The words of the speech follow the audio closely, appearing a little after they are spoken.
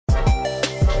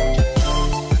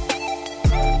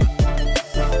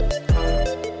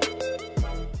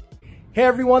Hey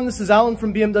everyone, this is Alan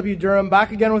from BMW Durham,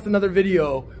 back again with another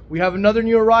video. We have another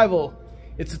new arrival.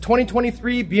 It's a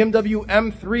 2023 BMW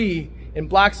M3 in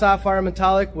Black Sapphire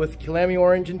Metallic with Kylami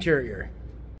Orange interior.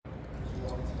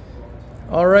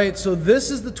 Alright, so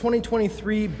this is the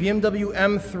 2023 BMW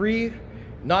M3,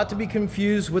 not to be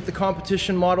confused with the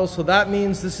competition model. So that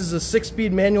means this is a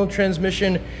 6-speed manual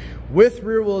transmission with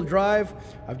rear-wheel drive.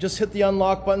 I've just hit the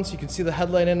unlock button so you can see the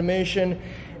headlight animation.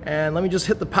 And let me just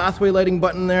hit the pathway lighting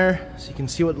button there so you can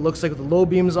see what it looks like with the low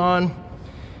beams on.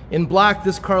 In black,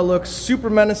 this car looks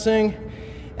super menacing.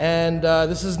 And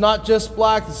this is not just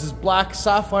black, this is Black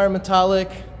Sapphire Metallic.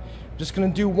 I'm just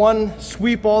gonna do one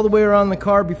sweep all the way around the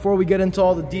car before we get into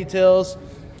all the details.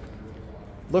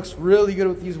 Looks really good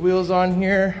with these wheels on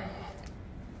here.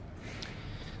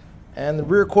 And the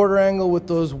rear quarter angle with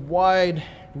those wide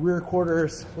rear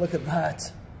quarters, look at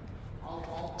that.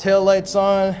 Tail lights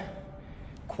on.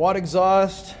 Quad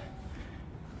exhaust,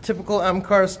 typical M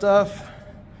car stuff.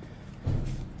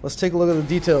 Let's take a look at the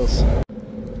details.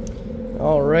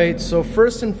 All right, so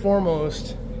first and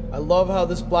foremost, I love how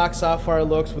this Black Sapphire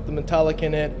looks with the metallic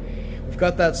in it. We've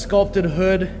got that sculpted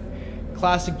hood,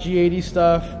 classic G80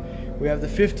 stuff. We have the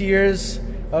 50 years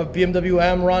of BMW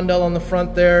M rondelle on the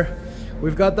front there.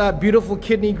 We've got that beautiful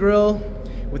kidney grille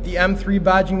with the M3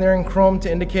 badging there in chrome to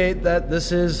indicate that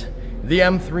this is the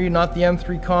M3, not the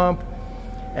M3 comp.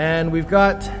 And we've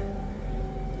got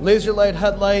laser light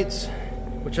headlights,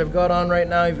 which I've got on right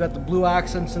now. You've got the blue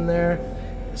accents in there.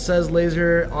 It says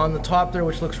laser on the top there,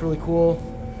 which looks really cool.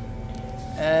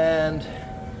 And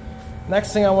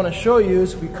next thing I want to show you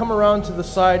is we come around to the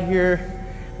side here.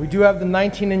 We do have the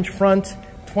 19-inch front,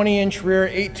 20-inch rear,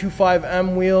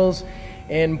 825M wheels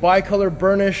in Bicolour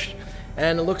burnished.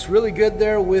 And it looks really good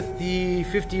there with the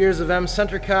 50 years of M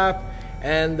center cap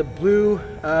and the blue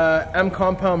M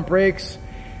compound brakes.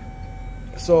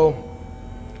 So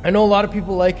I know a lot of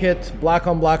people like it black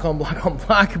on black on black on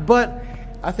black, but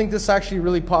I think this actually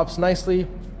really pops nicely.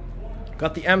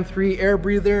 Got the M3 air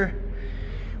breather.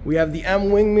 We have the M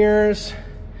wing mirrors.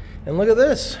 And look at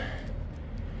this.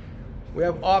 We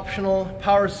have optional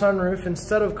power sunroof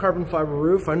instead of carbon fiber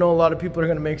roof. I know a lot of people are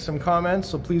going to make some comments,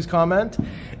 so please comment.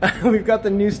 We've got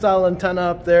the new style antenna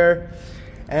up there.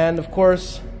 And of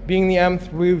course, being the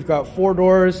M3, we've got 4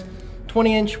 doors.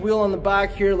 20-inch wheel on the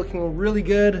back here, looking really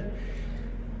good.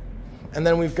 And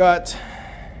then we've got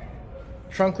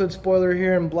trunk lid spoiler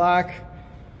here in black.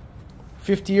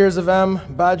 50 years of M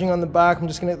badging on the back. I'm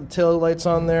just gonna get the tail lights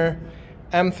on there.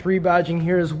 M3 badging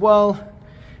here as well.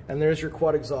 And there's your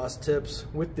quad exhaust tips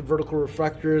with the vertical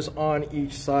reflectors on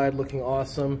each side, looking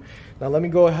awesome. Now let me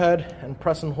go ahead and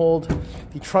press and hold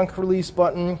the trunk release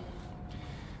button.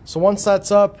 So once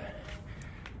that's up,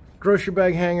 grocery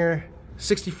bag hanger,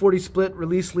 60-40 split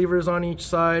release levers on each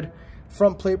side,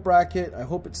 front plate bracket, I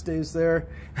hope it stays there.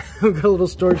 We've got a little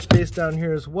storage space down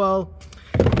here as well.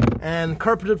 And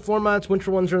carpeted floor mats, winter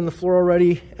ones are in the floor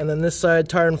already. And then this side,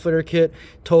 tire inflator kit,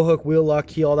 tow hook, wheel lock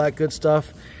key, all that good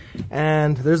stuff.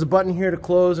 And there's a button here to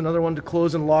close, another one to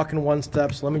close and lock in one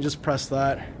step. So let me just press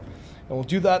that. And we'll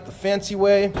do that the fancy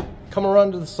way. Come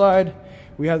around to the side.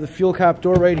 We have the fuel cap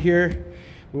door right here.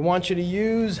 We want you to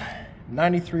use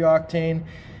 93 octane.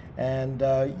 And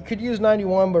you could use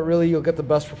 91, but really you'll get the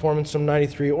best performance from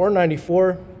 93 or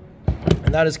 94.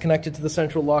 And that is connected to the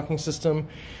central locking system.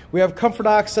 We have comfort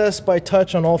access by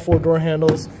touch on all 4 door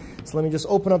handles. So let me just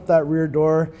open up that rear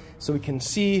door so we can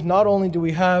see, not only do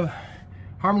we have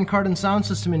Harman Kardon sound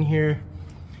system in here,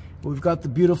 but we've got the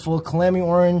beautiful Kylami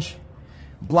Orange,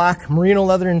 black merino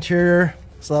leather interior.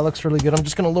 So that looks really good. I'm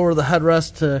just gonna lower the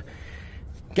headrest to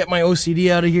get my OCD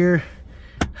out of here.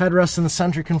 Headrest in the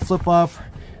center can flip up.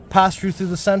 Pass through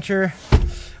the center,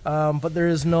 but there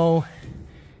is no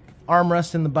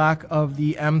armrest in the back of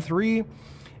the M3.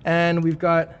 And we've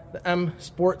got the M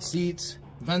Sport seats,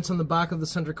 vents on the back of the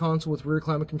center console with rear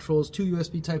climate controls, 2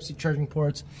 USB Type-C charging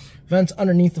ports, vents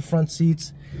underneath the front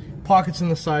seats, pockets in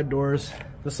the side doors.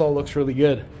 This all looks really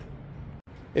good.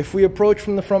 If we approach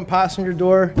from the front passenger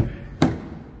door,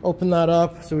 open that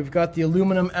up. So we've got the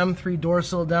aluminum M3 door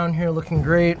sill down here looking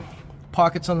great.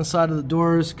 Pockets on the side of the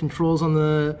doors, controls on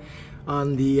the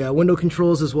window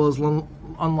controls, as well as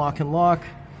unlock and lock.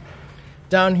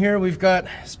 Down here we've got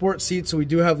sport seats, so we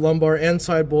do have lumbar and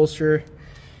side bolster.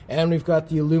 And we've got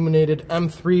the illuminated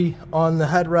M3 on the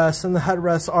headrests, and the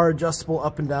headrests are adjustable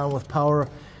up and down with power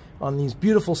on these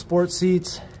beautiful sport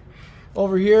seats.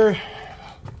 Over here,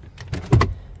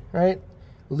 right,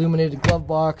 illuminated glove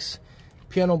box,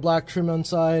 piano black trim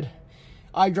inside,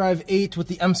 iDrive 8 with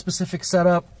the M specific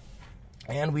setup.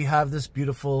 And we have this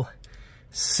beautiful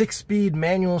 6-speed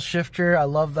manual shifter. I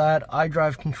love that.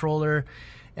 iDrive controller.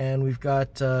 And we've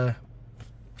got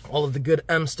all of the good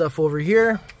M stuff over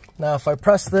here. Now if I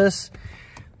press this,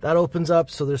 that opens up,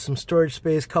 so there's some storage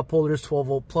space, cup holders,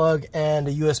 12-volt plug, and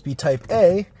a USB type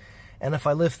A. And if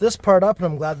I lift this part up, and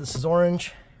I'm glad this is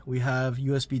orange, we have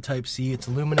USB type C. It's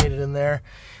illuminated in there.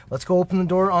 Let's go open the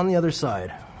door on the other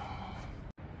side.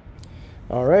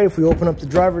 All right, if we open up the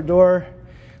driver door,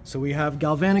 so we have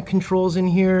galvanic controls in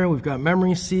here, we've got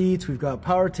memory seats, we've got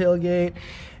power tailgate,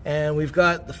 and we've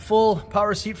got the full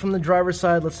power seat from the driver's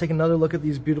side. Let's take another look at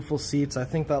these beautiful seats. I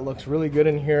think that looks really good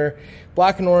in here.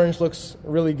 Black and orange looks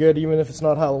really good, even if it's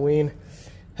not Halloween.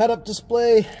 Head-up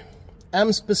display,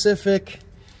 M specific,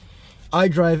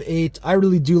 iDrive 8. I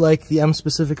really do like the M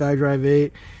specific iDrive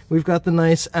 8. We've got the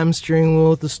nice M steering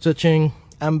wheel with the stitching,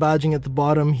 M badging at the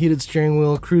bottom, heated steering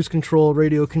wheel, cruise control,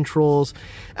 radio controls,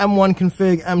 M1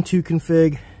 config, M2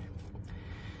 config.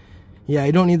 Yeah,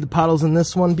 you don't need the paddles in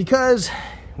this one because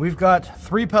we've got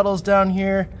 3 pedals down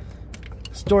here,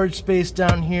 storage space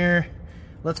down here.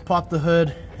 Let's pop the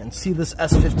hood and see this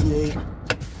S58.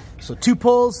 So 2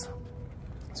 pulls.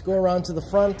 Let's go around to the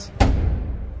front.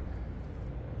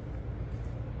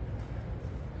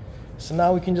 So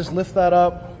now we can just lift that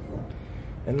up,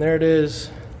 and there it is.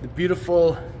 The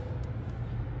beautiful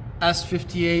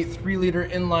S58 3-liter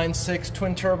inline 6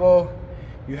 twin turbo.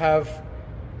 You have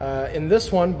in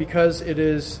this one, because it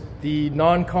is the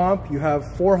non-comp, you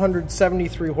have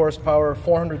 473 horsepower,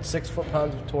 406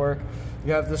 foot-pounds of torque.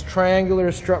 You have this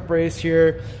triangular strut brace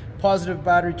here, positive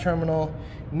battery terminal,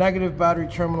 negative battery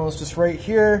terminal is just right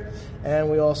here, and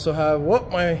we also have,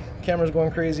 whoop, my camera's going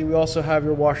crazy, we also have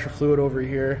your washer fluid over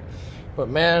here. But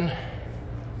man,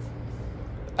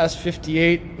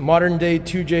 S58, modern day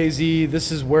 2JZ,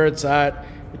 this is where it's at.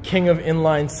 The king of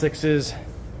inline 6s,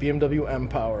 BMW M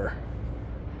power.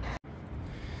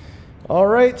 All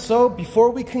right, so before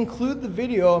we conclude the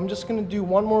video, I'm just gonna do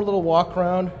one more little walk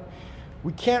around.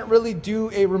 We can't really do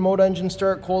a remote engine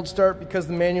start, cold start, because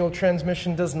the manual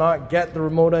transmission does not get the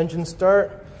remote engine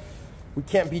start. We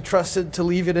can't be trusted to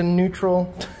leave it in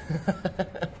neutral.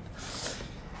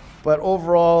 But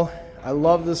overall, I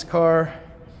love this car.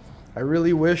 I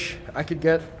really wish I could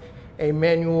get a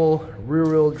manual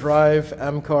rear-wheel drive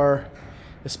M car,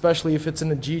 especially if it's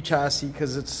in a G chassis,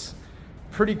 because it's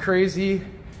pretty crazy.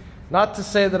 Not to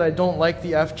say that I don't like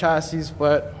the F chassis,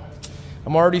 but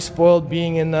I'm already spoiled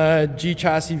being in a G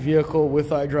chassis vehicle with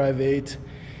iDrive 8.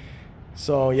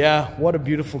 So yeah, what a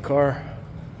beautiful car.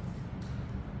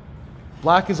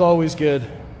 Black is always good.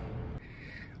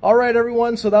 All right,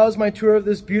 everyone, so that was my tour of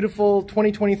this beautiful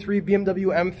 2023 BMW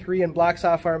M3 in Black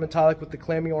Sapphire Metallic with the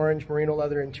Kylami Orange merino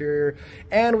leather interior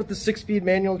and with the 6-speed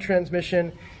manual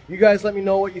transmission. You guys let me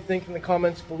know what you think in the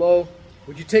comments below.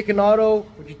 Would you take an auto?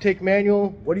 Would you take manual?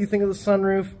 What do you think of the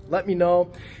sunroof? Let me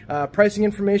know. Pricing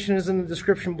information is in the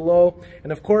description below.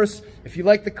 And of course, if you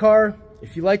like the car,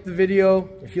 if you like the video,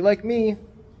 if you like me,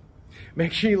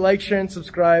 make sure you like, share, and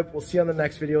subscribe. We'll see you on the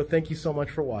next video. Thank you so much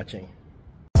for watching.